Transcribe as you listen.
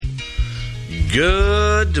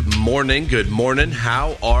Good morning.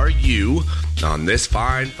 How are you on this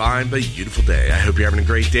fine, but beautiful day? I hope you're having a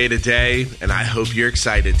great day today, and I hope you're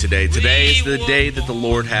excited today. Today is the day that the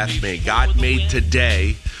Lord hath made. God made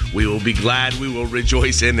today. We will be glad. We will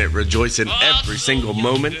rejoice in it. Rejoice in every single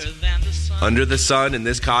moment under the sun, in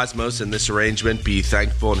this cosmos, in this arrangement. Be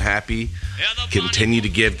thankful and happy. Continue to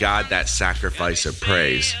give God that sacrifice of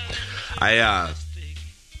praise.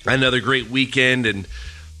 Another great weekend, and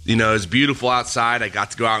you know, it's beautiful outside. I got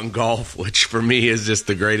to go out and golf, which for me is just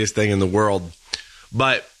the greatest thing in the world.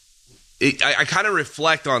 But I kind of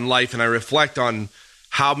reflect on life, and I reflect on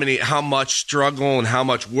how much struggle and how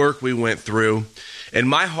much work we went through. And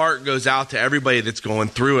my heart goes out to everybody that's going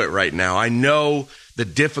through it right now. I know the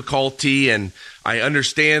difficulty, and I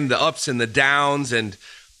understand the ups and the downs. And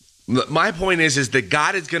my point is that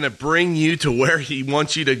God is going to bring you to where He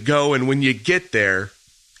wants you to go. And when you get there,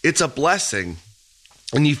 it's a blessing.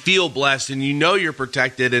 And you feel blessed, and you know you're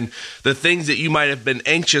protected, and the things that you might have been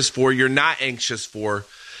anxious for, you're not anxious for.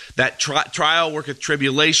 That trial worketh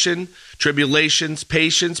tribulations,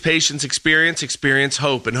 patience, experience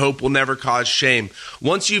hope, and hope will never cause shame.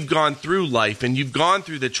 Once you've gone through life, and you've gone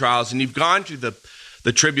through the trials, and you've gone through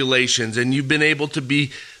the tribulations, and you've been able to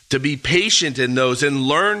be patient in those and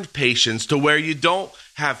learned patience to where you don't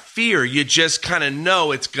have fear, you just kind of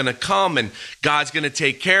know it's going to come and God's going to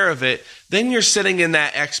take care of it, then you're sitting in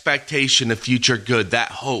that expectation of future good,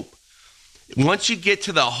 that hope. Once you get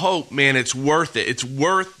to the hope, man, it's worth it. It's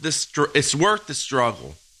worth the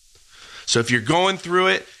struggle. So if you're going through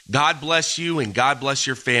it, God bless you and God bless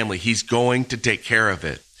your family. He's going to take care of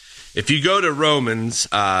it. If you go to Romans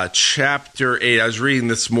chapter 8, I was reading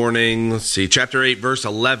this morning, chapter 8, verse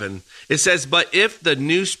 11, it says, "But if the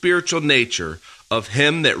new spiritual nature of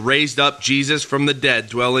him that raised up Jesus from the dead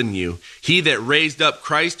dwell in you, he that raised up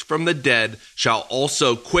Christ from the dead shall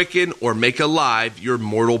also quicken or make alive your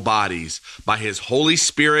mortal bodies by his Holy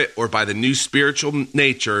Spirit or by the new spiritual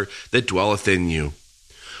nature that dwelleth in you."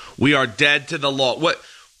 We are dead to the law.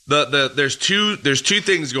 There's two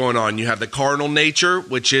things going on. You have the carnal nature,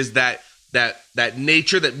 which is that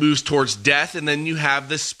nature that moves towards death, and then you have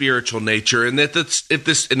the spiritual nature, and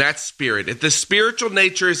that's spirit. If the spiritual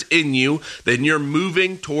nature is in you, then you're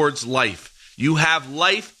moving towards life. You have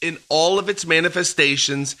life in all of its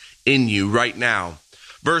manifestations in you right now.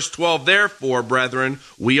 Verse 12, "Therefore, brethren,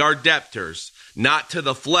 we are debtors, not to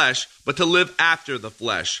the flesh, but to live after the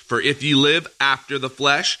flesh. For if ye live after the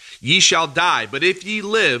flesh, ye shall die. But if ye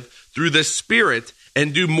live through the Spirit,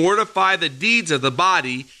 and do mortify the deeds of the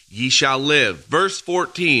body, ye shall live." Verse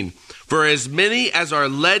 14, "For as many as are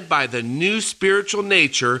led by the new spiritual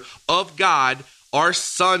nature of God are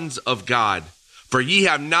sons of God. For ye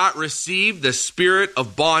have not received the spirit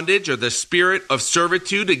of bondage or the spirit of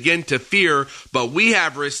servitude again to fear, but we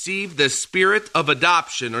have received the spirit of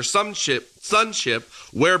adoption or sonship,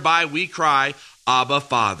 whereby we cry, Abba,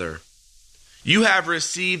 Father." You have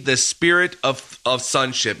received the spirit of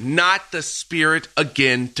sonship, not the spirit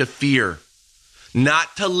again to fear,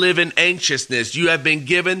 not to live in anxiousness. You have been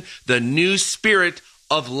given the new spirit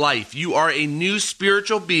of life. You are a new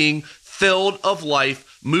spiritual being filled of life,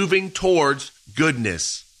 moving towards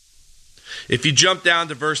goodness. If you jump down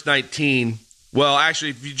to verse 19,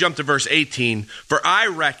 if you jump to verse 18, "For I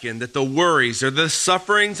reckon that the worries or the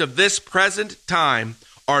sufferings of this present time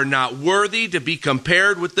are not worthy to be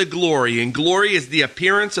compared with the glory. And glory is the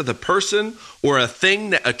appearance of the person or a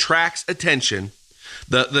thing that attracts attention.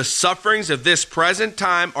 The sufferings of this present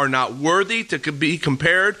time are not worthy to be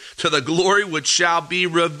compared to the glory which shall be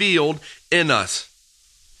revealed in us."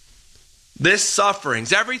 This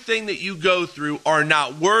sufferings, everything that you go through, are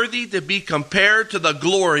not worthy to be compared to the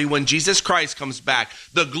glory when Jesus Christ comes back.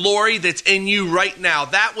 The glory that's in you right now,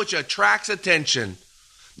 that which attracts attention,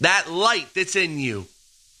 that light that's in you.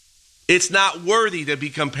 It's not worthy to be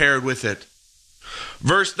compared with it.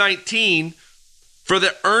 Verse 19, "For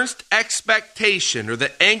the earnest expectation," or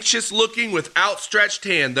the anxious looking with outstretched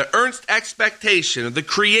hand, "the earnest expectation of the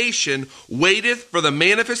creation waiteth for the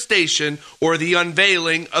manifestation," or the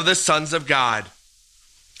unveiling of the sons of God.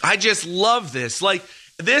 I just love this. Like,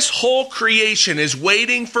 this whole creation is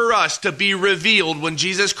waiting for us to be revealed when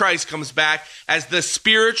Jesus Christ comes back as the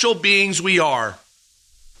spiritual beings we are.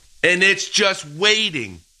 And it's just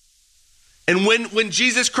waiting. And when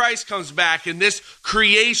Jesus Christ comes back and this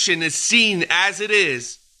creation is seen as it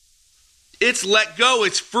is, it's let go,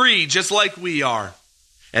 it's free, just like we are.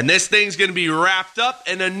 And this thing's going to be wrapped up,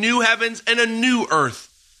 and a new heavens and a new earth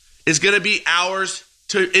is going to be ours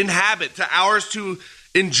to inhabit, to ours to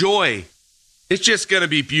enjoy. It's just going to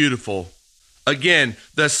be beautiful. Again,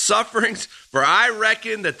 the sufferings, for I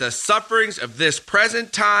reckon that the sufferings of this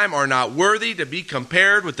present time are not worthy to be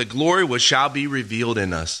compared with the glory which shall be revealed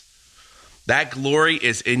in us. That glory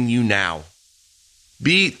is in you now.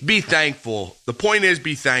 Be thankful. The point is,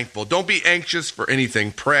 be thankful. Don't be anxious for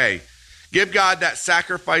anything. Pray. Give God that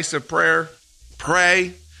sacrifice of prayer.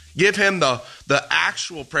 Pray. Give him the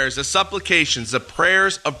actual prayers, the supplications, the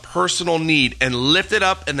prayers of personal need, and lift it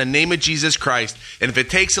up in the name of Jesus Christ. And if it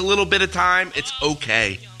takes a little bit of time, it's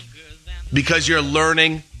okay, because you're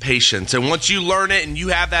learning patience. And once you learn it and you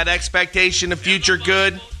have that expectation of future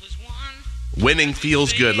good, winning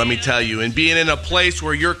feels good, let me tell you. And being in a place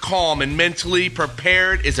where you're calm and mentally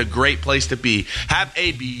prepared is a great place to be. Have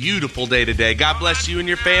a beautiful day today. God bless you and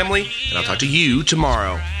your family, and I'll talk to you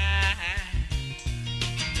tomorrow.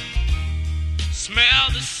 Smell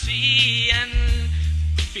the sea and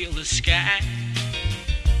feel the sky.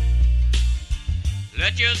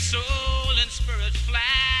 Let your soul and spirit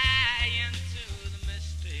fly into the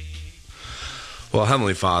mystic. Well,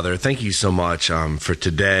 Heavenly Father, thank you so much for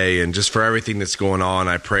today and just for everything that's going on.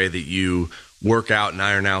 I pray that you work out and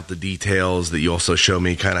iron out the details, that you also show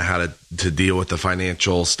me kind of how to deal with the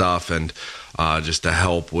financial stuff and just to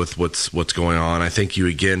help with what's going on. I thank you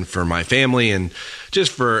again for my family and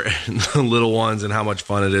just for the little ones and how much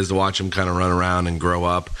fun it is to watch them kind of run around and grow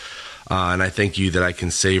up. And I thank you that I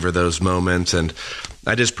can savor those moments. And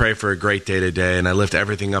I just pray for a great day today. And I lift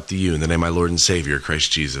everything up to you in the name of my Lord and Savior,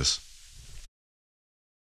 Christ Jesus.